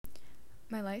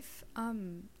My life,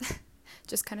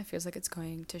 just kind of feels like it's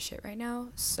going to shit right now.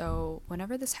 So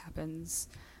whenever this happens,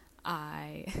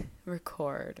 I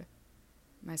record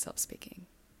myself speaking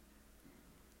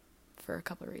for a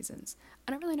couple of reasons.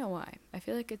 I don't really know why. I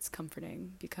feel like it's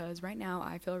comforting because right now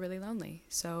I feel really lonely.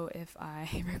 So if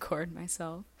I record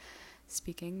myself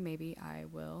speaking, maybe I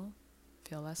will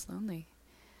feel less lonely.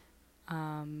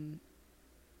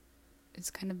 It's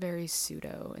kind of very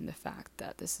pseudo in the fact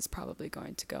that this is probably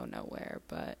going to go nowhere,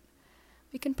 but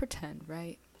we can pretend,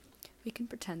 right? We can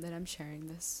pretend that I'm sharing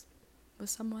this with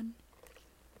someone.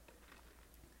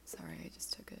 Sorry, I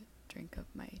just took a drink of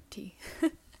my tea.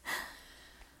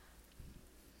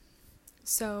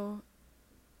 So,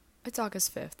 it's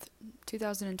August 5th,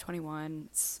 2021.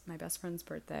 It's my best friend's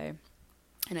birthday,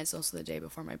 and it's also the day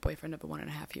before my boyfriend of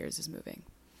 1.5 years is moving.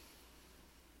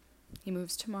 He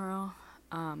moves tomorrow,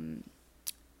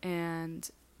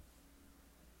 and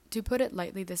to put it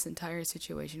lightly, this entire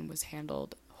situation was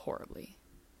handled horribly.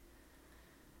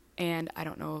 And I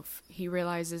don't know if he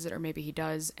realizes it or maybe he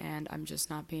does, and I'm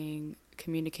just not being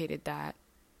communicated that.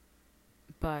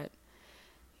 But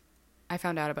I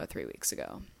found out about 3 weeks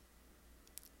ago.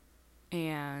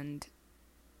 And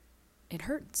it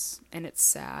hurts, and it's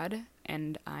sad,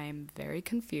 and I'm very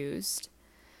confused.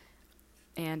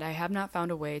 And I have not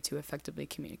found a way to effectively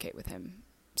communicate with him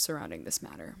surrounding this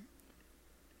matter.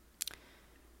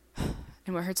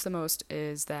 And what hurts the most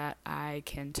is that I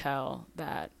can tell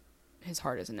that his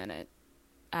heart isn't in it.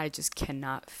 I just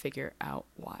cannot figure out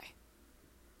why.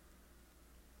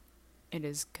 It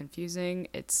is confusing,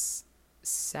 it's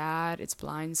sad, it's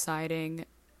blindsiding.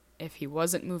 If he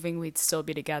wasn't moving, we'd still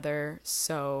be together,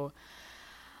 so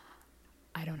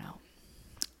I don't know.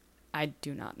 I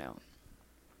do not know.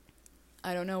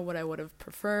 I don't know what I would have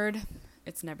preferred.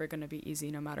 It's never going to be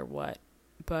easy no matter what.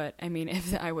 But, I mean,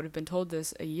 if I would have been told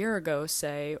this a year ago,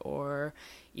 say, or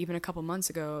even a couple months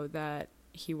ago, that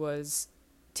he was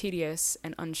tedious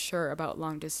and unsure about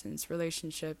long-distance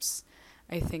relationships,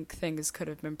 I think things could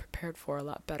have been prepared for a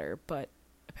lot better. But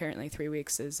apparently 3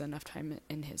 weeks is enough time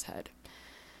in his head.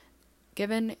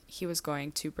 Given he was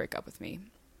going to break up with me,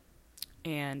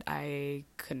 and I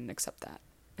couldn't accept that.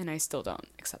 And I still don't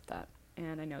accept that.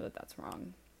 And I know that that's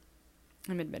wrong.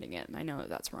 I'm admitting it. I know that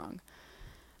that's wrong.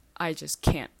 I just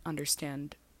can't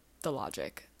understand the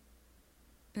logic.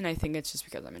 And I think it's just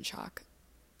because I'm in shock.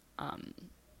 I'm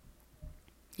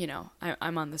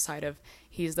on the side of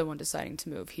he's the one deciding to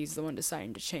move. He's the one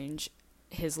deciding to change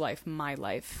his life, my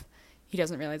life. He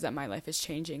doesn't realize that my life is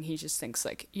changing. He just thinks,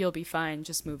 like, you'll be fine,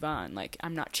 just move on. Like,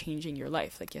 I'm not changing your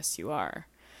life. Like, yes, you are.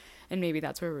 And maybe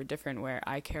that's where we're different, where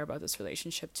I care about this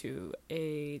relationship to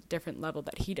a different level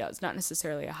that he does. Not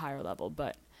necessarily a higher level,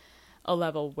 but a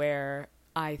level where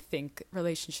I think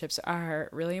relationships are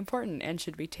really important and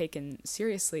should be taken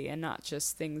seriously and not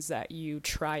just things that you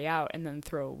try out and then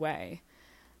throw away.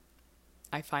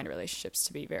 I find relationships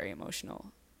to be very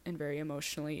emotional and very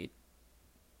emotionally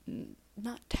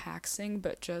not taxing,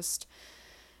 but just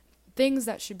things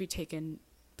that should be taken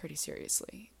pretty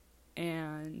seriously.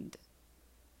 And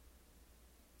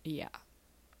yeah,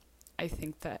 I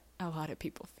think that a lot of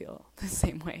people feel the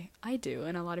same way I do,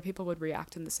 and a lot of people would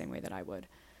react in the same way that I would.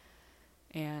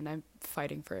 And I'm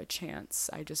fighting for a chance.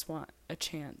 I just want a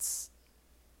chance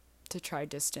to try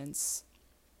distance.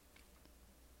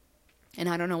 And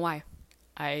I don't know why.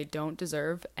 I don't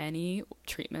deserve any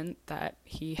treatment that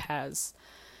he has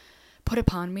put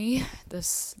upon me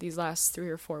these last 3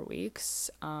 or 4 weeks.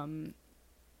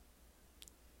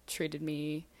 Treated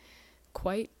me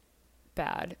quite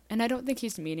bad. And I don't think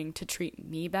he's meaning to treat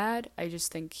me bad. I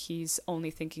just think he's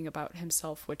only thinking about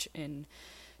himself, which in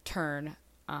turn,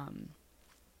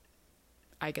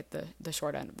 I get the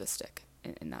short end of the stick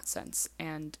in that sense.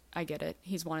 And I get it.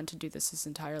 He's wanted to do this his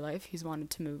entire life. He's wanted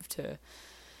to move to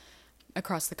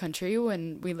across the country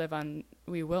when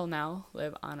we will now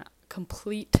live on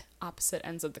complete opposite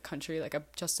ends of the country, like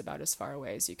just about as far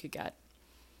away as you could get.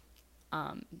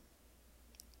 And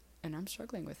I'm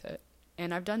struggling with it.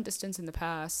 And I've done distance in the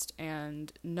past,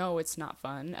 and no, it's not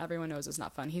fun. Everyone knows it's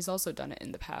not fun. He's also done it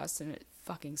in the past, and it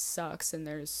fucking sucks. And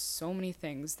there's so many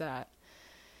things that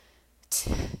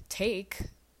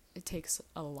it takes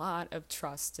a lot of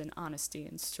trust and honesty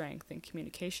and strength and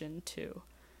communication to,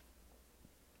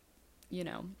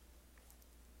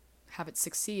 have it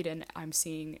succeed. And I'm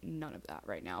seeing none of that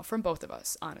right now from both of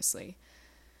us, honestly.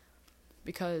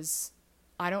 Because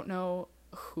I don't know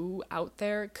who out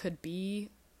there could be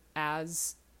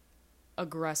as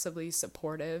aggressively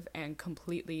supportive and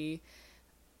completely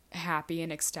happy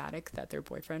and ecstatic that their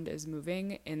boyfriend is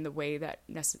moving in the way that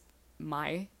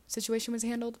my situation was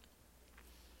handled.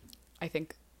 I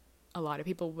think a lot of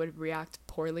people would react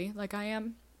poorly like I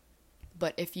am.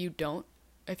 But if you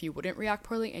wouldn't react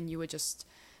poorly and you would just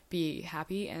be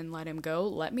happy and let him go,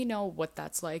 let me know what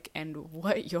that's like and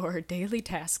what your daily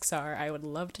tasks are. I would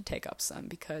love to take up some,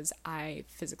 because I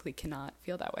physically cannot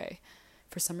feel that way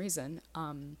for some reason.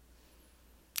 And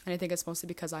I think it's mostly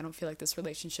because I don't feel like this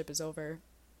relationship is over.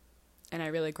 And I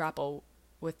really grapple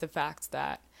with the fact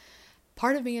that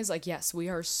part of me is like, yes, we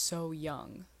are so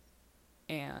young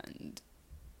and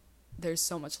there's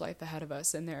so much life ahead of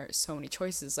us and there are so many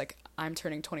choices. Like, I'm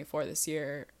turning 24 this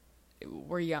year.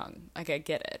 We're young. Like, I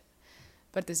get it.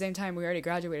 But at the same time, we already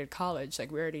graduated college.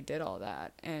 Like, we already did all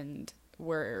that. And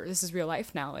this is real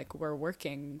life now. Like, we're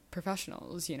working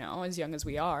professionals, you know, as young as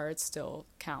we are, it still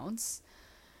counts.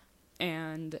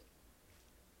 And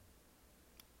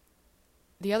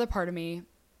the other part of me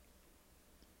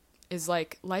is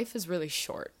like, life is really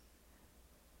short,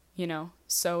 you know?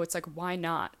 So it's like, why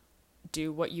not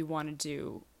do what you want to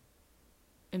do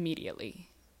immediately?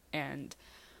 And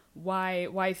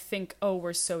why think, oh,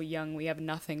 we're so young, we have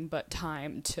nothing but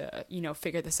time to, you know,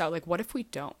 figure this out? Like, what if we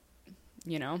don't,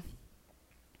 you know?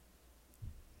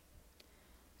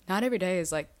 Not every day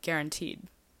is like guaranteed,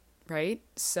 right?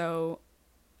 So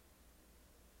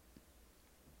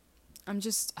I'm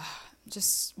just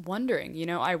wondering, you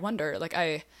know, I wonder, like,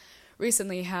 I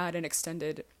recently had an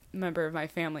extended member of my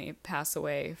family pass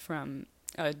away from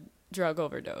a drug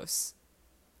overdose,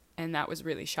 and that was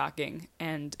really shocking.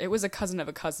 And it was a cousin of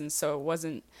a cousin, so it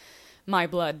wasn't my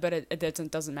blood, but it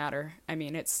doesn't matter. I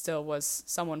mean, it still was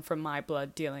someone from my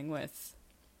blood dealing with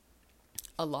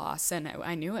a loss, and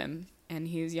I knew him, and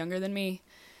he's younger than me,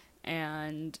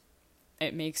 and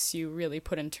it makes you really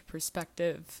put into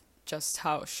perspective just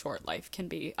how short life can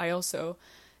be. I also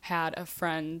had a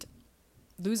friend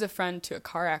lose a friend to a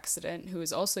car accident who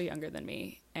was also younger than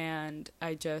me, and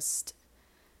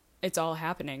it's all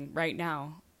happening right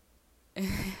now.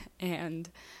 And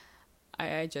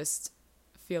I just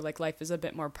feel like life is a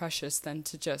bit more precious than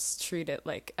to just treat it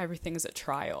like everything is a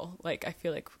trial. Like, I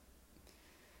feel like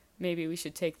maybe we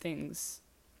should take things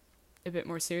a bit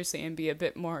more seriously and be a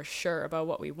bit more sure about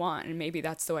what we want. And maybe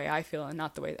that's the way I feel and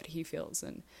not the way that he feels.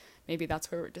 And maybe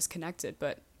that's where we're disconnected,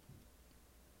 but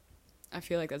I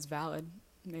feel like that's valid.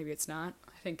 Maybe it's not.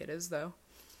 I think it is, though.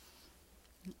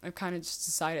 I've kind of just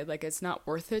decided, like, it's not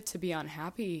worth it to be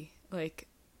unhappy. Like,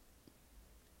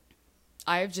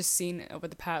 I've just seen over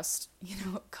the past,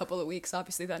 couple of weeks,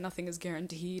 obviously, that nothing is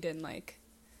guaranteed, and, like,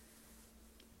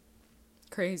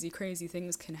 crazy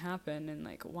things can happen, and,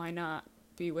 like, why not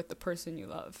be with the person you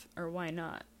love? Or why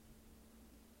not,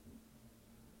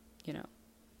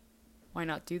 why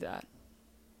not do that?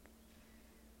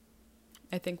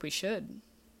 I think we should.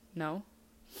 No?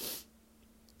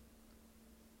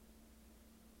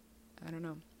 I don't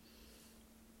know.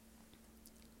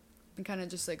 I'm kind of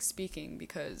just, like, speaking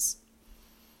because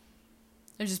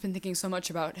I've just been thinking so much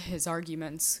about his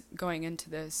arguments going into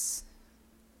this,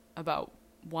 about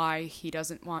why he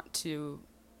doesn't want to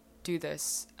do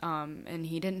this, and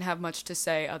he didn't have much to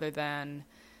say other than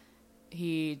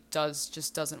he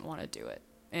just doesn't want to do it,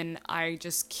 and I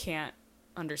just can't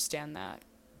understand that.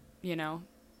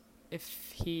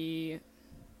 If he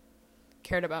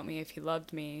cared about me, if he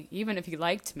loved me, even if he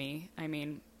liked me, I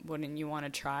mean, wouldn't you want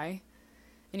to try?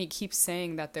 And he keeps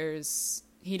saying that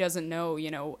he doesn't know,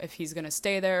 if he's going to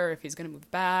stay there, or if he's going to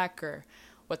move back, or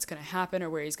what's going to happen, or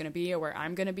where he's going to be, or where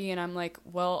I'm going to be. And I'm like,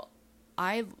 well,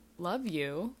 I love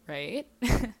you, right?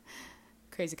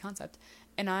 Crazy concept.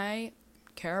 And I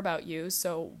care about you,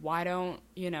 so why don't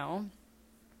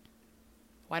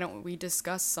we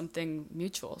discuss something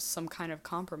mutual, some kind of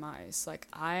compromise? Like,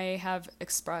 I have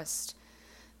expressed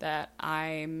that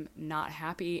I'm not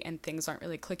happy and things aren't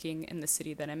really clicking in the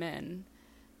city that I'm in.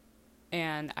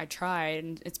 And I tried,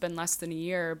 and it's been less than a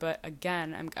year, but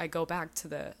again, I go back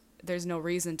to there's no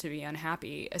reason to be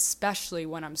unhappy, especially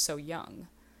when I'm so young,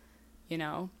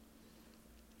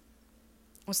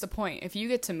 What's the point? If you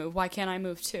get to move, why can't I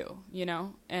move too,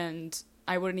 And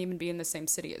I wouldn't even be in the same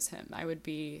city as him. I would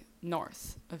be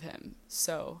north of him.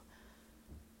 So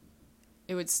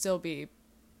it would still be,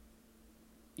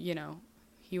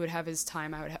 he would have his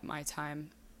time, I would have my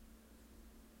time.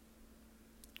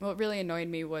 What really annoyed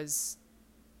me was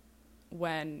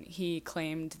when he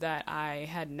claimed that I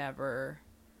had never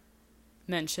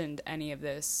mentioned any of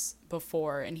this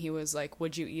before, and he was like,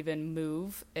 would you even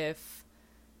move if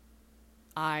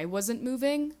I wasn't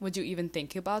moving? Would you even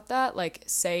think about that? Like,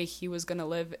 say he was going to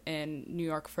live in New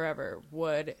York forever.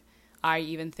 Would I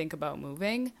even think about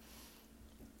moving?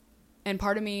 And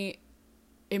part of me,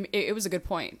 it was a good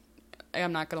point.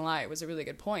 I'm not gonna lie, it was a really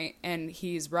good point, and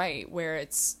he's right, where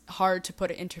it's hard to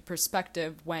put it into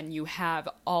perspective when you have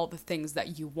all the things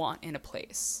that you want in a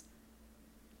place.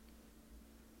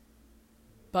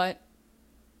 But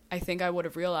I think I would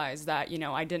have realized that,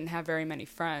 I didn't have very many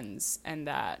friends, and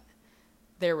that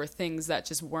there were things that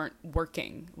just weren't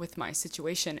working with my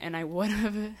situation, and I would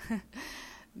have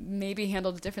maybe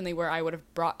handled it differently, where I would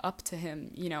have brought up to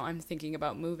him, I'm thinking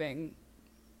about moving.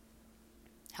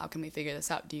 How can we figure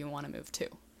this out? Do you want to move too?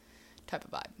 Type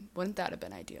of vibe. Wouldn't that have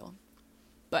been ideal?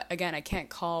 But again, I can't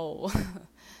call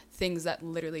things that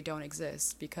literally don't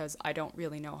exist, because I don't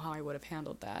really know how I would have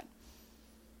handled that.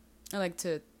 I like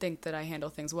to think that I handle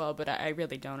things well, but I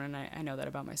really don't, and I know that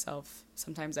about myself.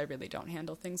 Sometimes I really don't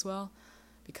handle things well,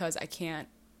 because I can't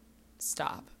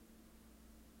stop.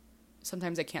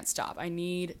 Sometimes I can't stop. I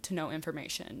need to know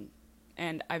information.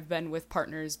 And I've been with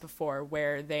partners before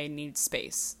where they need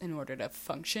space in order to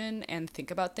function and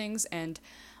think about things, and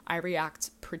I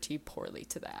react pretty poorly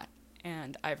to that.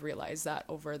 And I've realized that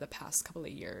over the past couple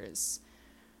of years.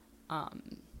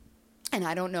 And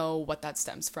I don't know what that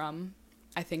stems from.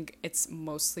 I think it's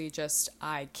mostly just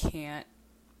I can't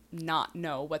not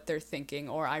know what they're thinking,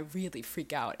 or I really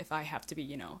freak out if I have to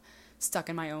be, stuck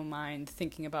in my own mind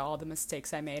thinking about all the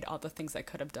mistakes I made, all the things I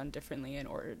could have done differently in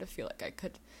order to feel like I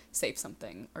could save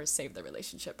something or save the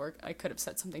relationship, or I could have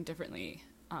said something differently.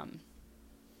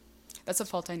 That's a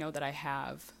fault I know that I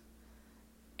have,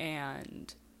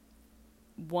 and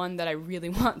one that I really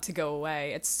want to go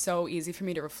away. It's so easy for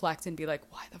me to reflect and be like,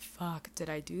 why the fuck did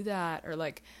I do that? Or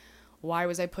like, why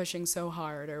was I pushing so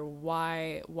hard? Or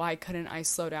why couldn't I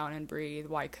slow down and breathe?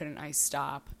 Why couldn't I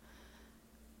stop?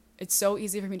 It's so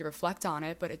easy for me to reflect on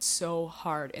it, but it's so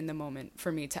hard in the moment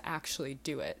for me to actually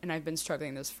do it. And I've been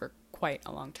struggling this for quite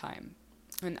a long time.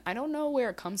 And I don't know where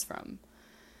it comes from.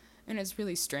 And it's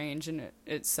really strange, and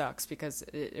it sucks, because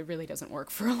it really doesn't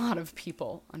work for a lot of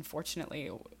people.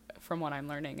 Unfortunately, from what I'm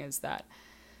learning, is that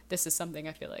this is something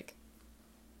I feel like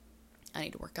I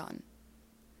need to work on.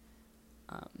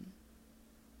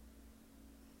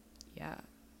 Yeah.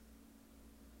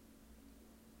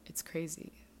 It's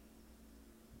crazy.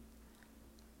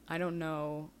 I don't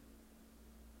know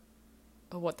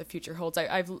what the future holds.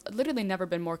 I've literally never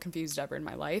been more confused ever in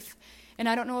my life. And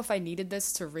I don't know if I needed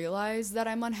this to realize that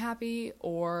I'm unhappy,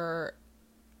 or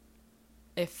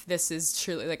if this is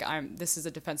truly like this is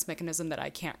a defense mechanism that I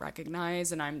can't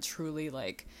recognize, and I'm truly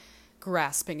like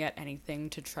grasping at anything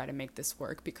to try to make this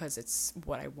work because it's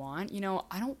what I want. I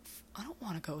don't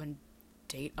want to go and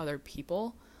date other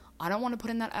people. I don't want to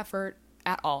put in that effort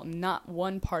at all. Not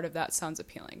one part of that sounds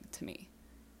appealing to me.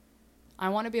 I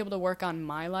want to be able to work on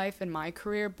my life and my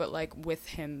career, but like with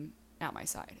him at my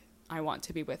side. I want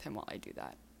to be with him while I do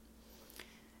that.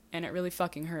 And it really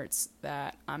fucking hurts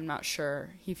that I'm not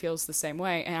sure he feels the same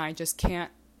way, and I just can't.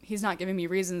 He's not giving me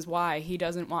reasons why he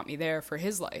doesn't want me there for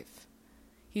his life.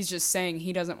 He's just saying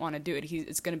he doesn't want to do it.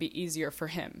 It's going to be easier for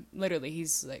him. Literally,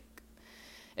 he's like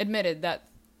admitted that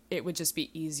it would just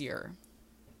be easier.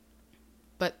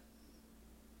 But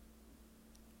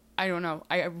I don't know.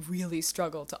 I really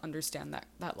struggle to understand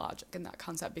that logic and that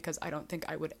concept, because I don't think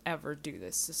I would ever do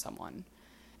this to someone,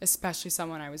 especially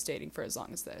someone I was dating for as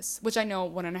long as this, which I know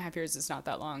 1.5 years is not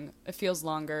that long. It feels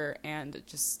longer, and it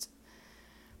just,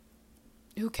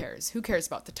 who cares? Who cares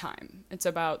about the time? It's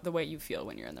about the way you feel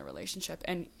when you're in the relationship.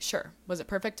 And sure, was it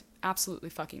perfect? Absolutely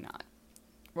fucking not.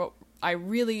 Well, I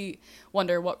really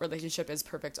wonder what relationship is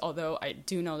perfect, although I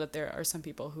do know that there are some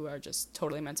people who are just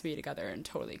totally meant to be together and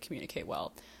totally communicate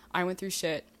well. I went through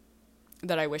shit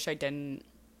that I wish I didn't,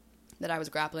 that I was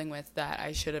grappling with, that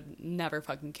I should have never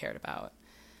fucking cared about.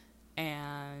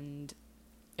 And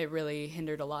it really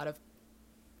hindered a lot of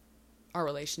our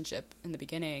relationship in the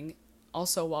beginning.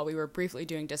 Also, while we were briefly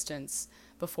doing distance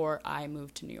before I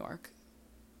moved to New York.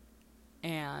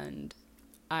 And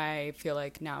I feel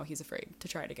like now he's afraid to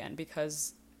try it again,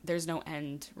 because there's no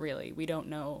end, really. We don't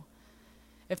know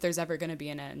if there's ever going to be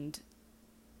an end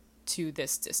to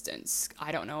this distance.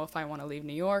 I don't know if I want to leave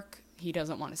New York. He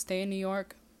doesn't want to stay in New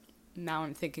York. Now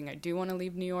I'm thinking I do want to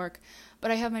leave New York,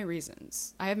 but I have my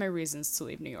reasons. I have my reasons to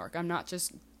leave New York. I'm not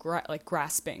just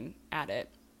grasping at it,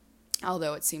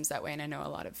 although it seems that way, and I know a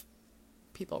lot of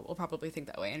people will probably think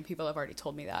that way, and people have already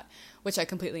told me that, which I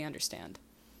completely understand.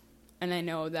 And I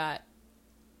know that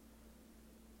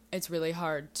it's really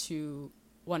hard to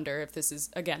wonder if this is,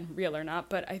 again, real or not,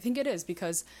 but I think it is,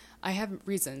 because I have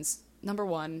reasons. Number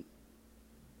one,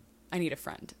 I need a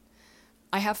friend.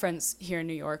 I have friends here in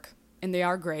New York, and they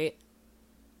are great,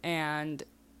 and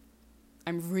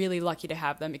I'm really lucky to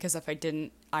have them, because if I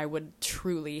didn't, I would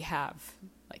truly have,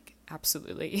 like,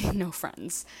 absolutely no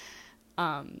friends.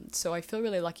 So I feel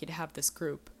really lucky to have this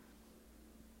group.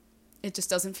 It just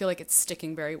doesn't feel like it's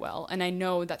sticking very well. And I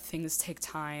know that things take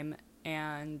time,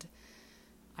 and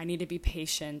I need to be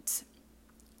patient,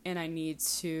 and I need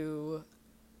to,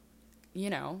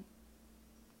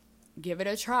 give it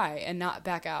a try and not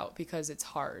back out because it's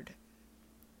hard.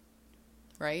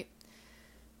 Right?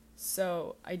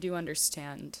 So I do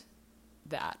understand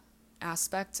that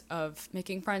aspect of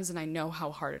making friends, and I know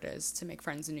how hard it is to make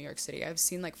friends in New York City. I've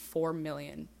seen like 4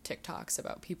 million TikToks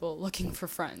about people looking for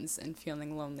friends and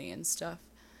feeling lonely and stuff.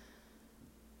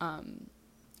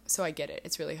 So I get it.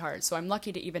 It's really hard. So I'm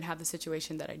lucky to even have the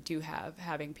situation that I do have,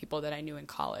 having people that I knew in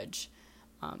college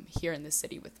here in the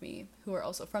city with me who are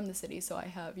also from the city. So I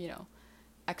have,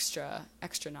 extra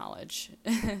knowledge,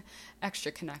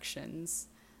 extra connections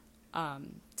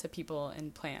to people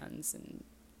and plans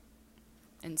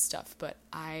and stuff, but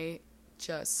I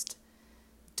just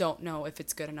don't know if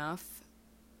it's good enough.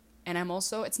 And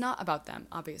it's not about them,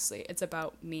 obviously. It's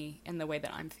about me and the way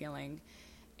that I'm feeling.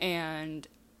 And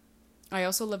I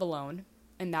also live alone,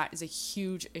 and that is a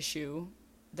huge issue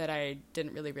that I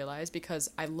didn't really realize, because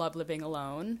I love living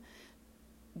alone.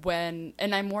 And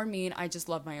I'm more mean, I just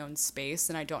love my own space,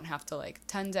 and I don't have to like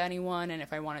tend to anyone. And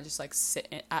if I want to just like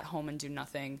sit at home and do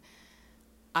nothing,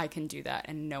 I can do that,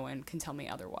 and no one can tell me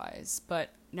otherwise. But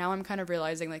now I'm kind of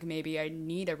realizing like maybe I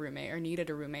need a roommate, or needed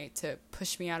a roommate to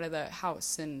push me out of the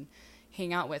house and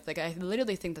hang out with. Like, I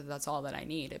literally think that that's all that I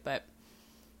need, but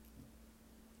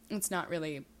it's not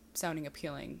really sounding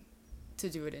appealing to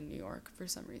do it in New York for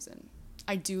some reason.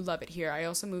 I do love it here. I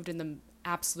also moved in the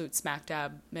absolute smack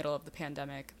dab middle of the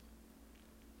pandemic,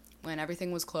 when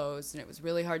everything was closed and it was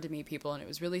really hard to meet people, and it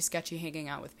was really sketchy hanging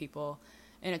out with people,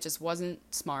 and it just wasn't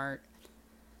smart.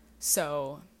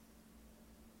 So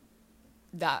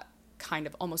that kind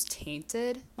of almost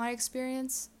tainted my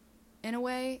experience in a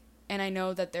way. And I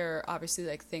know that there are obviously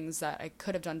like things that I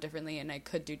could have done differently and I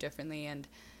could do differently, and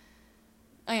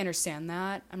I understand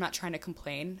that. I'm not trying to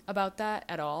complain about that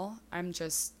at all. I'm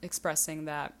just expressing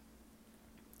that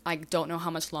I don't know how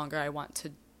much longer I want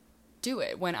to do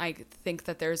it, when I think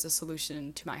that there's a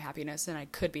solution to my happiness and I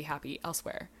could be happy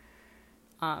elsewhere.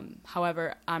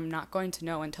 However, I'm not going to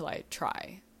know until I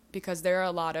try, because there are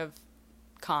a lot of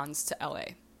cons to LA.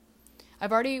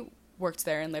 I've already worked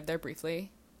there and lived there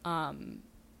briefly, and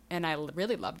I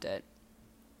really loved it.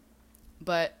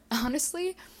 But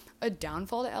honestly, a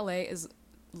downfall to LA is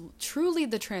truly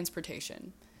the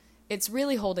transportation. It's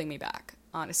really holding me back,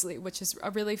 honestly, which is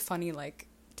a really funny like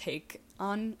take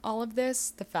on all of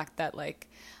this. The fact that like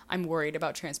I'm worried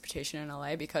about transportation in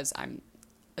LA because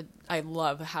I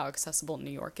love how accessible New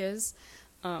York is.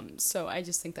 So I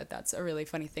just think that that's a really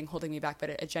funny thing holding me back, but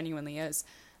it genuinely is.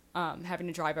 Having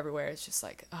to drive everywhere is just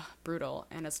like brutal,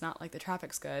 and it's not like the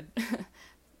traffic's good.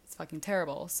 It's fucking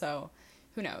terrible. So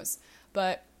who knows?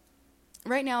 But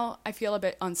right now I feel a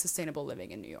bit unsustainable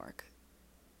living in New York.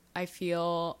 I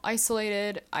feel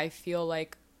isolated. I feel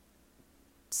like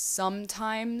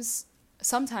sometimes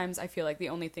I feel like the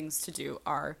only things to do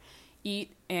are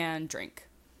eat and drink,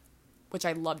 which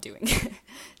I love doing.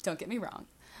 Don't get me wrong.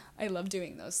 I love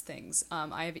doing those things.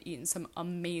 I have eaten some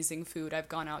amazing food. I've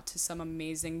gone out to some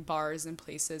amazing bars and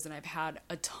places, and I've had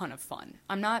a ton of fun.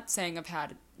 I'm not saying I've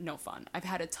had no fun. I've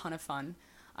had a ton of fun.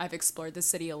 I've explored the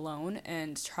city alone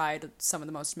and tried some of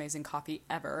the most amazing coffee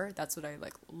ever. That's what I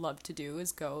like love to do,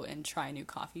 is go and try new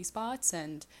coffee spots.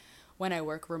 And when I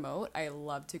work remote, I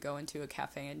love to go into a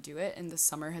cafe and do it. And the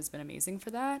summer has been amazing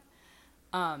for that.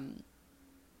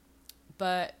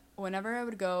 But whenever I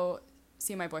would go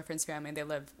see my boyfriend's family, they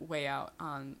live way out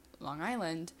on Long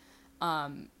Island,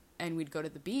 and we'd go to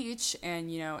the beach, and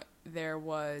there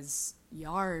was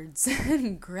yards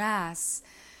and grass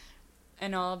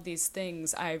and all of these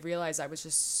things. I realized I was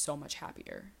just so much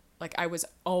happier. Like, I was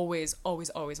always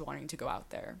wanting to go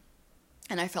out there,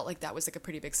 and I felt like that was like a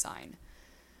pretty big sign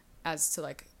as to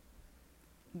like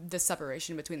the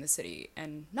separation between the city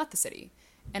and not the city.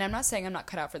 And I'm not saying I'm not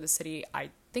cut out for the city. I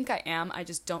think I am. I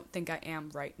just don't think I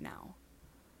am right now.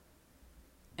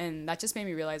 And that just made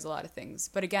me realize a lot of things.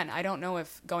 But again, I don't know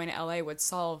if going to LA would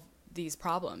solve these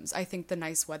problems. I think the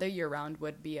nice weather year-round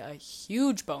would be a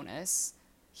huge bonus.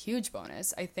 Huge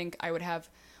bonus. I think I would have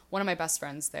one of my best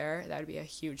friends there. That would be a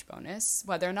huge bonus.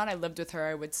 Whether or not I lived with her,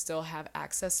 I would still have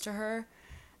access to her.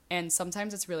 And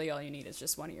sometimes it's really all you need is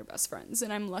just one of your best friends.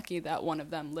 And I'm lucky that one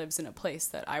of them lives in a place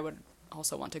that I would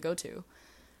also want to go to.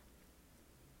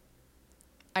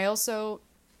 I also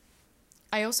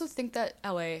think that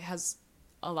LA has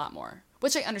a lot more,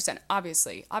 which I understand.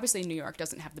 Obviously New York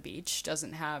doesn't have the beach,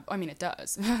 it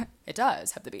does. It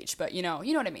does have the beach, but you know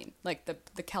what I mean? Like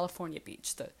the California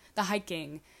beach, the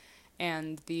hiking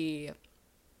and the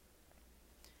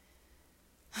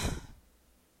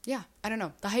yeah, I don't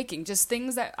know. The hiking, just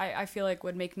things that I feel like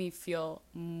would make me feel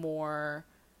more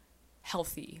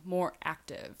healthy, more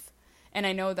active. And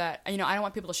I know that, I don't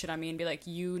want people to shit on me and be like,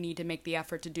 you need to make the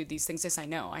effort to do these things. Yes, I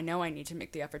know I need to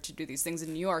make the effort to do these things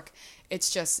in New York. It's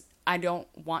just, I don't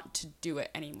want to do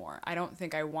it anymore. I don't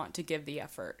think I want to give the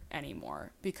effort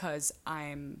anymore because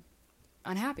I'm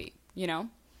unhappy,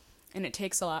 And it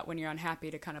takes a lot when you're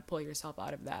unhappy to kind of pull yourself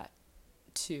out of that,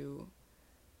 to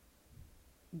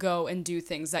go and do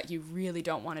things that you really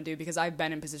don't want to do, because I've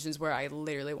been in positions where I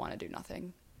literally want to do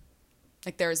nothing.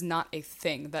 Like, there is not a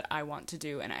thing that I want to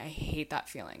do, and I hate that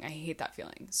feeling. I hate that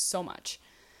feeling so much.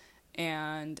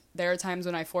 And there are times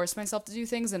when I force myself to do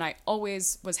things, and I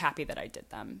always was happy that I did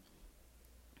them.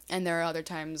 And there are other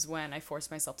times when I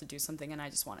force myself to do something, and I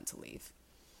just wanted to leave.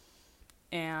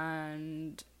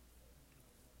 And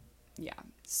yeah,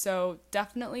 so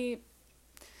definitely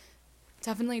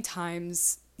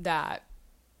times that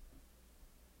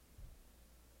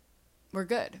were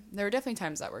good. There were definitely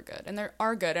times that were good, and there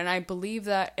are good. And I believe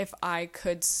that if I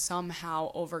could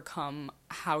somehow overcome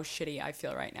how shitty I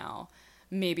feel right now,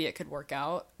 maybe it could work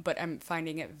out. But I'm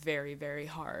finding it very, very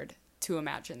hard to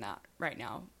imagine that right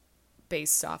now,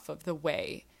 based off of the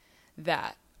way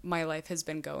that my life has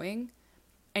been going.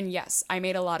 And yes, I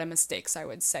made a lot of mistakes, I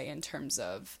would say, in terms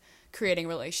of creating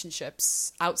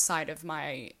relationships outside of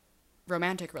my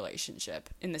romantic relationship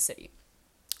in the city.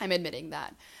 I'm admitting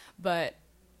that. But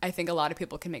I think a lot of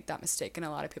people can make that mistake, and a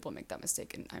lot of people make that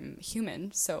mistake, and I'm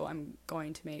human, so I'm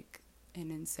going to make an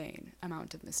insane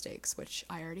amount of mistakes, which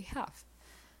I already have.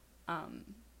 I've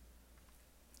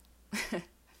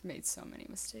made so many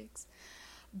mistakes.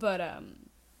 But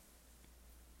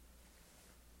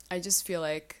I just feel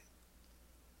like,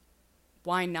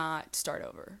 why not start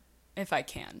over if I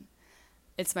can?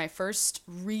 It's my first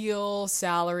real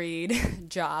salaried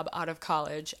job out of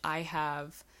college. I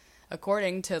have,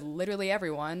 according to literally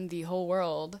everyone, the whole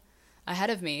world ahead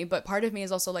of me. But part of me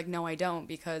is also like, no, I don't,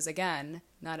 because again,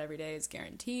 not every day is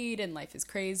guaranteed and life is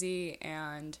crazy.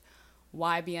 And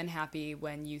why be unhappy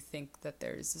when you think that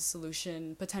there's a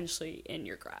solution potentially in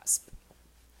your grasp?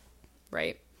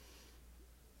 Right?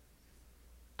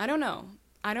 I don't know.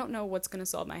 I don't know what's going to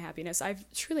solve my happiness. I've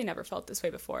truly never felt this way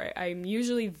before. I'm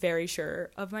usually very sure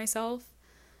of myself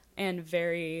and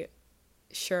very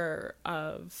sure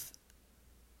of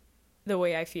the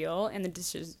way I feel and the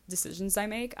decisions I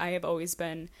make. I have always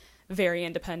been very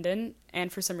independent,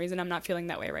 and for some reason I'm not feeling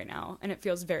that way right now, and it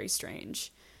feels very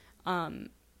strange.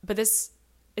 But this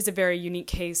is a very unique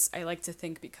case, I like to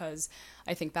think, because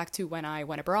I think back to when I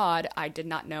went abroad, I did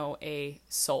not know a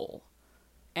soul.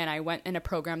 And I went in a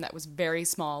program that was very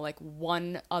small, like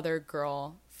one other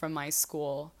girl from my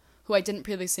school who I didn't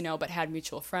previously know but had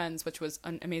mutual friends, which was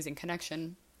an amazing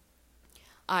connection.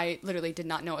 I literally did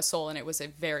not know a soul, and it was a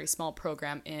very small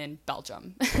program in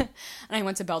Belgium. And I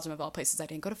went to Belgium of all places. I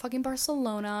didn't go to fucking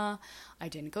Barcelona. I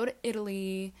didn't go to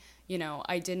Italy.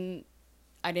 I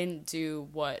didn't do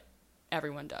what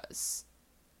everyone does.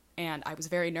 And I was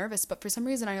very nervous, but for some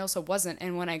reason I also wasn't.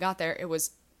 And when I got there, it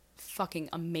was fucking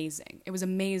amazing. It was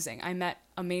amazing. I met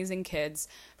amazing kids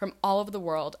from all over the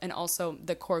world, and also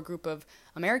the core group of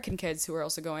American kids who were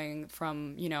also going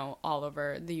from, all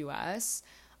over the US.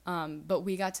 But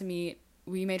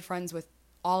we made friends with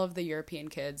all of the European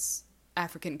kids,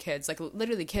 African kids, like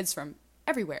literally kids from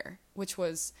everywhere, which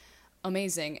was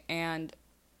amazing. And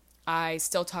I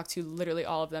still talk to literally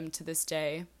all of them to this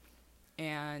day.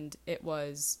 And it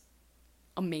was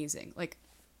amazing. Like,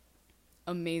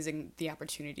 amazing, the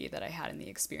opportunity that I had and the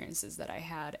experiences that I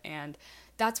had. And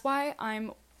that's why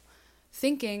I'm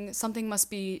thinking something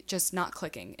must be just not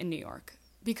clicking in New York.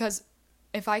 Because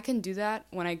if I can do that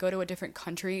when I go to a different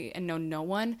country and know no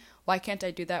one, why can't I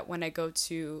do that when I go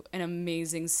to an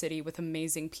amazing city with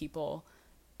amazing people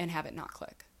and have it not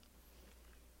click?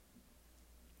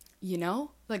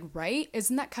 Like, right?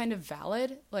 Isn't that kind of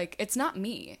valid? Like, it's not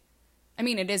me. I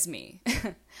mean, it is me,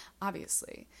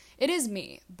 obviously. It is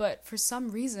me, but for some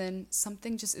reason,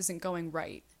 something just isn't going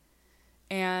right.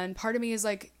 And part of me is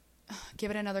like,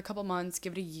 give it another couple months,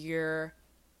 give it a year,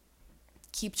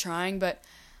 keep trying. But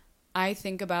I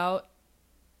think about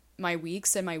my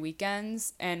weeks and my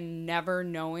weekends and never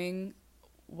knowing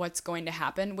what's going to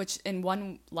happen, which in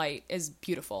one light is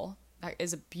beautiful. That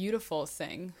is a beautiful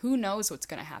thing. Who knows what's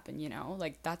going to happen,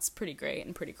 Like, that's pretty great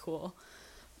and pretty cool.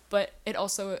 But it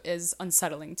also is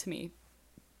unsettling to me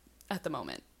at the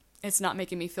moment. It's not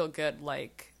making me feel good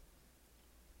like,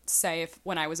 say, if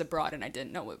when I was abroad and I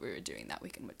didn't know what we were doing that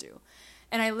weekend would do.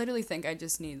 And I literally think I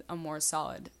just need a more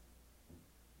solid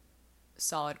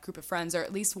group of friends, or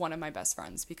at least one of my best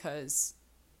friends, because,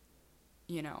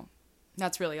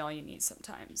 That's really all you need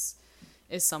sometimes,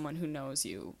 is someone who knows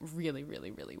you really,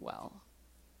 really, really well.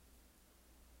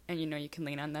 And you know you can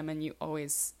lean on them, and you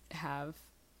always have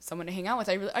someone to hang out with.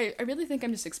 I really think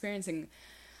I'm just experiencing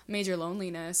major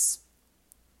loneliness,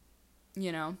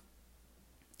 you know?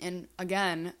 And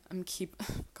again, I'm keep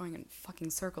going in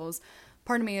fucking circles.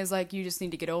 Part of me is like, you just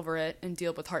need to get over it and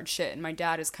deal with hard shit. And my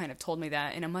dad has kind of told me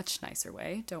that in a much nicer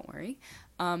way. Don't worry.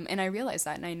 And I realize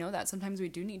that, and I know that sometimes we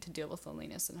do need to deal with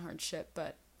loneliness and hard shit.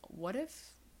 But what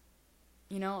if,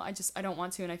 you know, I don't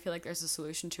want to, and I feel like there's a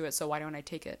solution to it. So why don't I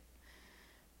take it?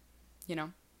 You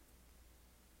know?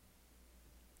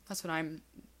 That's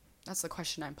the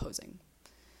question I'm posing.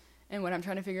 And what I'm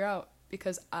trying to figure out,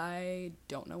 because I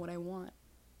don't know what I want.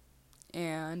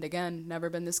 And again, never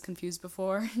been this confused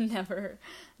before, never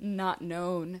not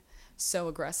known so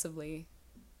aggressively.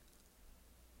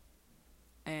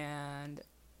 And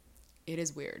it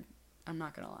is weird. I'm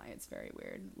not gonna lie, it's very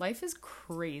weird. Life is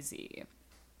crazy.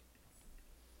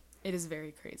 It is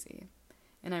very crazy.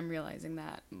 And I'm realizing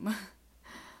that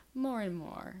more and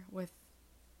more with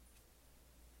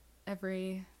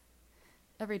every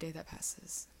day that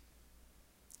passes.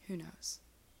 Who knows?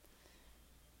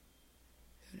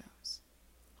 Who knows?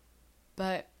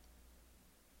 But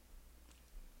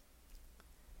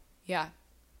yeah,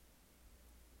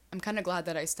 I'm kind of glad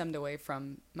that I stemmed away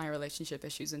from my relationship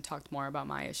issues and talked more about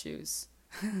my issues,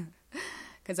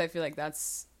 because I feel like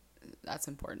that's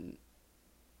important.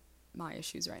 My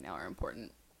issues right now are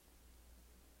important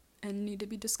and need to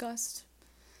be discussed.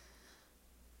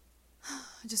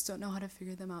 I just don't know how to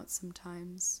figure them out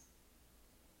sometimes.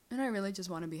 And I really just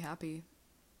want to be happy.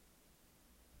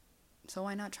 So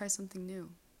why not try something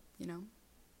new, you know?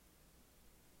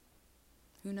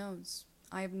 Who knows?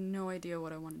 I have no idea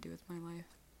what I want to do with my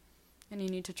life. And you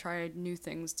need to try new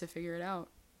things to figure it out.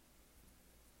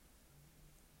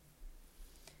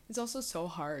 It's also so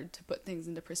hard to put things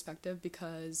into perspective,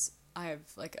 because I have,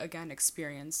 like, again,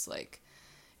 experienced, like,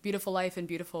 beautiful life and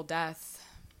beautiful death,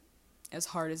 as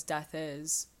hard as death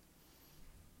is.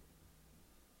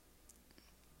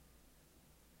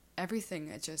 Everything,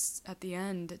 at the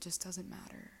end, it just doesn't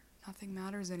matter. Nothing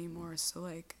matters anymore. So,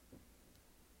 like,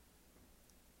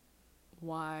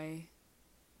 why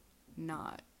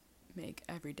not make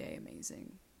every day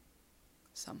amazing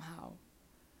somehow?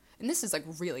 And this is, like,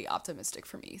 really optimistic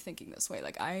for me, thinking this way.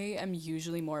 Like, I am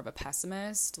usually more of a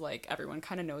pessimist. Like, everyone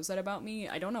kind of knows that about me.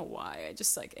 I don't know why. I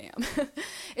just, like, am.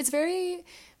 It's very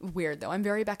weird, though. I'm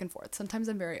very back and forth. Sometimes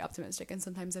I'm very optimistic, and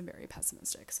sometimes I'm very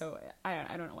pessimistic. So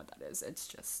I don't know what that is. It's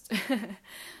just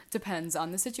depends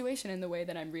on the situation and the way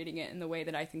that I'm reading it and the way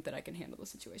that I think that I can handle the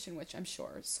situation, which I'm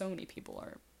sure so many people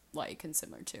are like and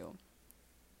similar to.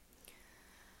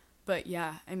 But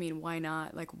yeah, I mean, why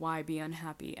not? Like, why be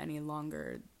unhappy any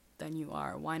longer than you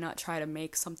are? Why not try to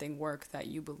make something work that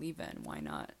you believe in? Why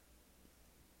not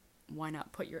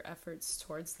put your efforts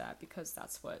towards that? Because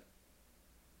that's what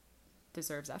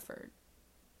deserves effort.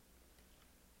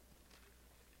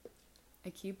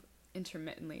 I keep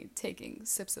intermittently taking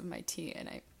sips of my tea, and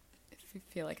I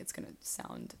feel like it's gonna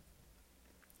sound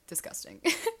disgusting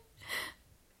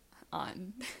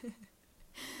on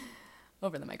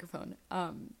over the microphone.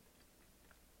 But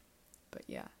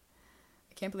yeah,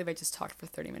 I can't believe I just talked for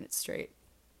 30 minutes straight.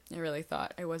 I really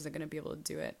thought I wasn't going to be able to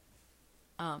do it.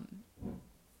 I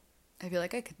feel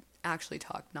like I could actually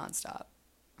talk nonstop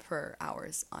for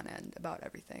hours on end about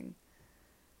everything,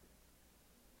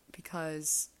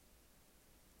 because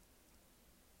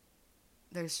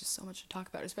there's just so much to talk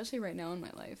about, especially right now in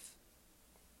my life.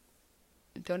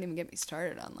 Don't even get me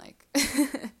started on, like,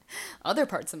 other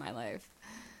parts of my life.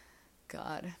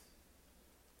 God.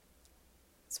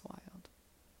 It's wild.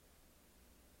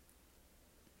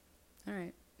 All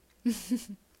right.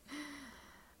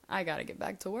 I gotta get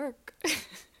back to work.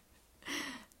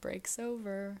 Break's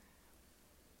over.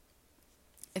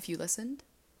 If you listened,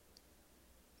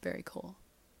 very cool.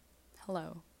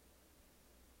 Hello.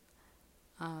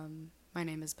 My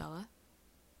name is Bella.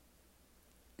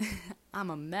 I'm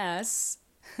a mess.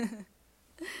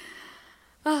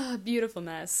 Beautiful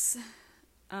mess.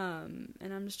 And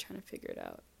I'm just trying to figure it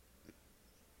out.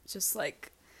 Just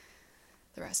like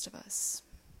the rest of us.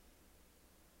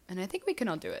 And I think we can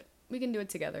all do it. We can do it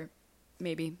together.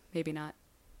 Maybe, maybe not.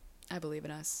 I believe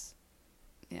in us.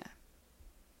 Yeah.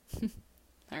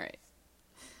 All right.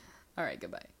 All right,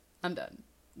 goodbye. I'm done.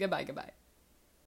 Goodbye.